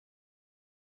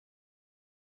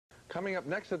Coming up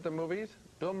next at the movies,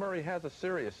 Bill Murray has a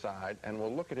serious side, and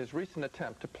we'll look at his recent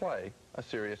attempt to play a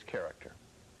serious character.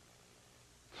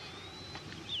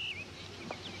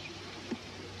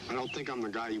 I don't think I'm the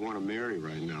guy you want to marry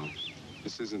right now.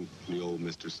 This isn't the old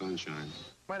Mr. Sunshine.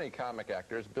 Many comic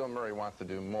actors, Bill Murray wants to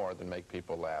do more than make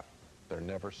people laugh. They're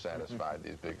never satisfied,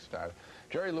 these big stars.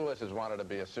 Jerry Lewis has wanted to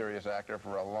be a serious actor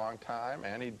for a long time,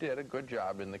 and he did a good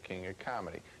job in The King of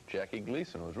Comedy. Jackie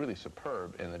Gleason was really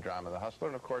superb in the drama The Hustler,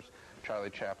 and of course, Charlie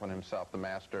Chaplin himself, the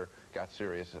master, got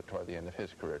serious toward the end of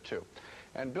his career, too.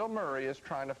 And Bill Murray is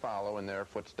trying to follow in their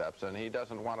footsteps, and he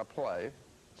doesn't want to play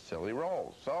silly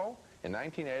roles. So, in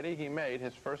 1980, he made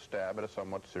his first stab at a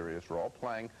somewhat serious role,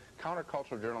 playing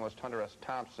countercultural journalist Hunter S.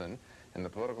 Thompson in the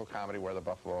political comedy Where the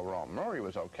Buffalo Roam. Murray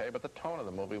was okay, but the tone of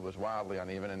the movie was wildly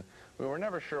uneven, and we were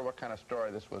never sure what kind of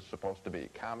story this was supposed to be,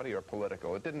 comedy or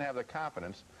political. It didn't have the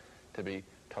confidence to be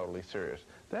totally serious.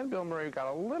 Then Bill Murray got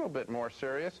a little bit more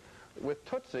serious. With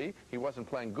Tootsie, he wasn't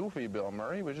playing goofy Bill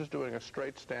Murray. He was just doing a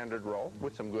straight standard role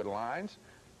with some good lines.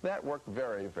 That worked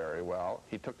very, very well.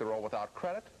 He took the role without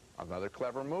credit, another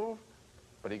clever move,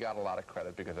 but he got a lot of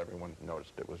credit because everyone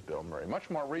noticed it was Bill Murray. Much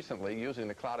more recently, using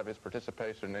the clout of his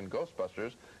participation in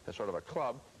Ghostbusters as sort of a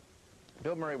club,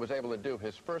 Bill Murray was able to do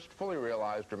his first fully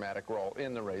realized dramatic role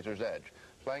in The Razor's Edge,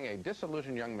 playing a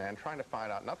disillusioned young man trying to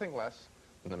find out nothing less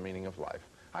than the meaning of life.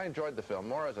 I enjoyed the film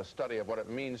more as a study of what it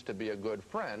means to be a good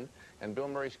friend, and Bill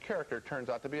Murray's character turns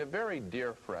out to be a very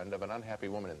dear friend of an unhappy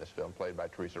woman in this film, played by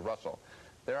Teresa Russell.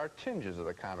 There are tinges of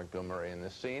the comic Bill Murray in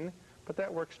this scene, but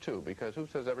that works too, because who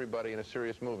says everybody in a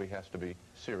serious movie has to be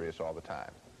serious all the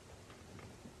time?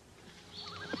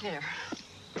 Here.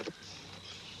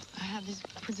 I have these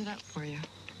printed out for you.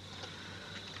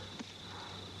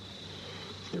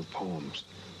 Your poems.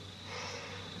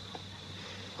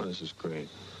 Oh, this is great.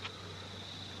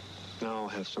 Now I'll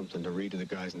have something to read to the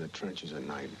guys in the trenches at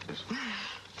night.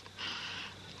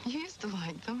 You used to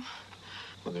like them.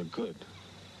 Well, they're good.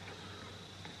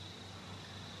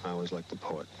 I always liked the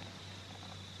poet.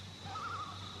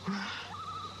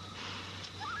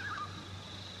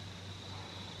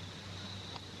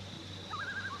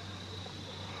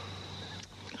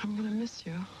 I'm gonna miss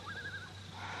you.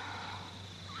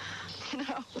 You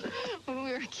know, when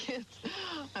we were kids,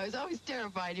 I was always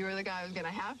terrified you were the guy I was gonna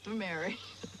have to marry.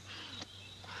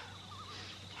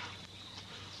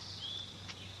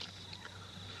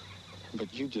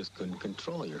 But you just couldn't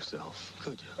control yourself,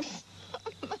 could you?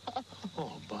 No.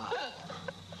 Oh, Bob.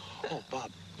 Oh,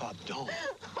 Bob, don't.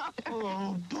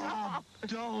 Oh, Bob,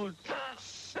 don't.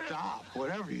 Stop.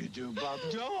 Whatever you do, Bob,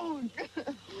 don't.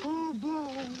 Oh,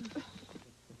 Bob.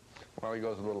 Well, he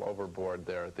goes a little overboard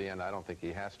there at the end. I don't think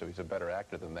he has to. He's a better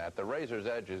actor than that. The Razor's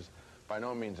Edge is by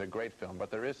no means a great film, but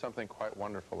there is something quite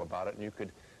wonderful about it, and you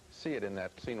could see it in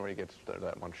that scene where he gets,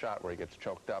 that one shot where he gets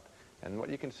choked up. And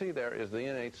what you can see there is the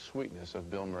innate sweetness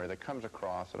of Bill Murray that comes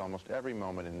across at almost every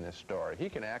moment in this story. He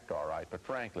can act all right, but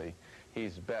frankly,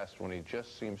 he's best when he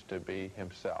just seems to be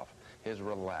himself, his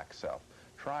relaxed self,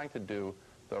 trying to do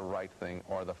the right thing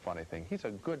or the funny thing. He's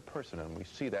a good person, and we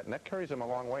see that, and that carries him a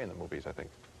long way in the movies, I think.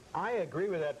 I agree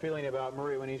with that feeling about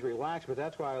Murray when he's relaxed, but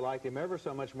that's why I liked him ever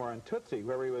so much more in Tootsie,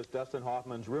 where he was Dustin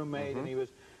Hoffman's roommate, and he was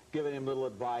giving him little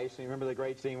advice. And you remember the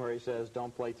great scene where he says,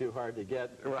 "Don't play too hard to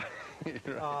get." Right.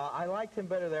 I liked him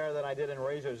better there than I did in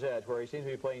Razor's Edge, where he seems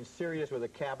to be playing serious with a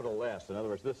capital S. In other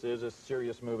words, this is a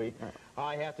serious movie.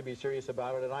 I have to be serious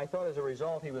about it, and I thought as a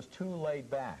result he was too laid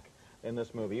back in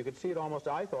this movie. You could see it almost,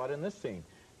 I thought, in this scene.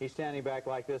 He's standing back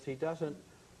like this. He doesn't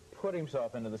put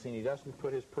himself into the scene. He doesn't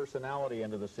put his personality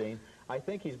into the scene. I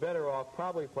think he's better off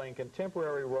probably playing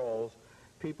contemporary roles,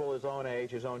 people his own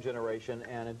age, his own generation,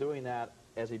 and in doing that,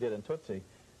 as he did in Tootsie,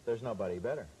 there's nobody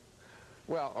better.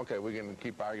 Well, okay, we can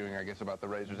keep arguing, I guess, about The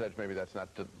Razor's Edge. Maybe that's not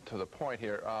to the point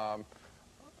here.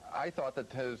 I thought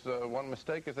that his one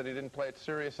mistake is that he didn't play it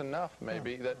serious enough,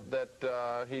 maybe,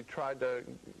 that he tried to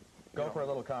go for a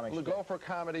little comic. Go for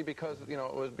comedy because, you know,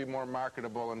 it would be more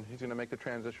marketable, and he's going to make the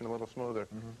transition a little smoother.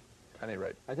 At any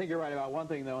rate. I think you're right about one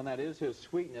thing, though, and that is his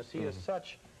sweetness. He is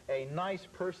such a nice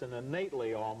person,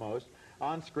 innately almost,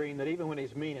 on screen, that even when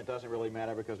he's mean, it doesn't really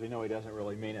matter because we know he doesn't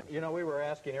really mean it. You know, we were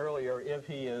asking earlier if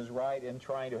he is right in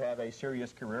trying to have a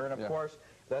serious career, and of course,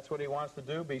 that's what he wants to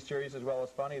do, be serious as well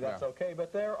as funny. That's okay,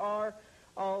 but there are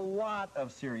a lot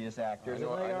of serious actors,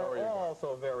 and they are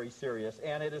also very serious,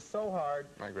 and it is so hard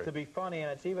to be funny,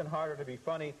 and it's even harder to be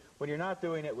funny when you're not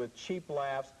doing it with cheap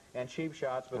laughs and cheap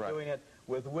shots, but doing it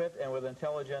with wit and with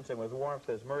intelligence and with warmth,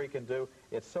 as Murray can do.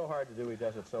 It's so hard to do. He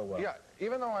does it so well. Yeah,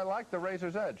 even though I like The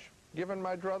Razor's Edge, given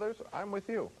my druthers, I'm with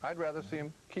you. I'd rather see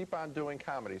him keep on doing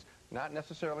comedies. not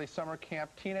necessarily summer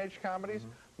camp teenage comedies,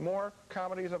 more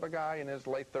comedies of a guy in his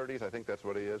late 30s. I think that's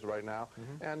what he is right now.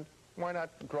 And why not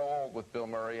grow old with Bill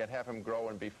Murray and have him grow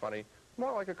and be funny?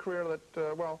 More like a career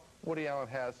that, well, Woody Allen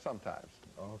has sometimes.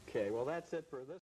 Okay, well, that's it for this.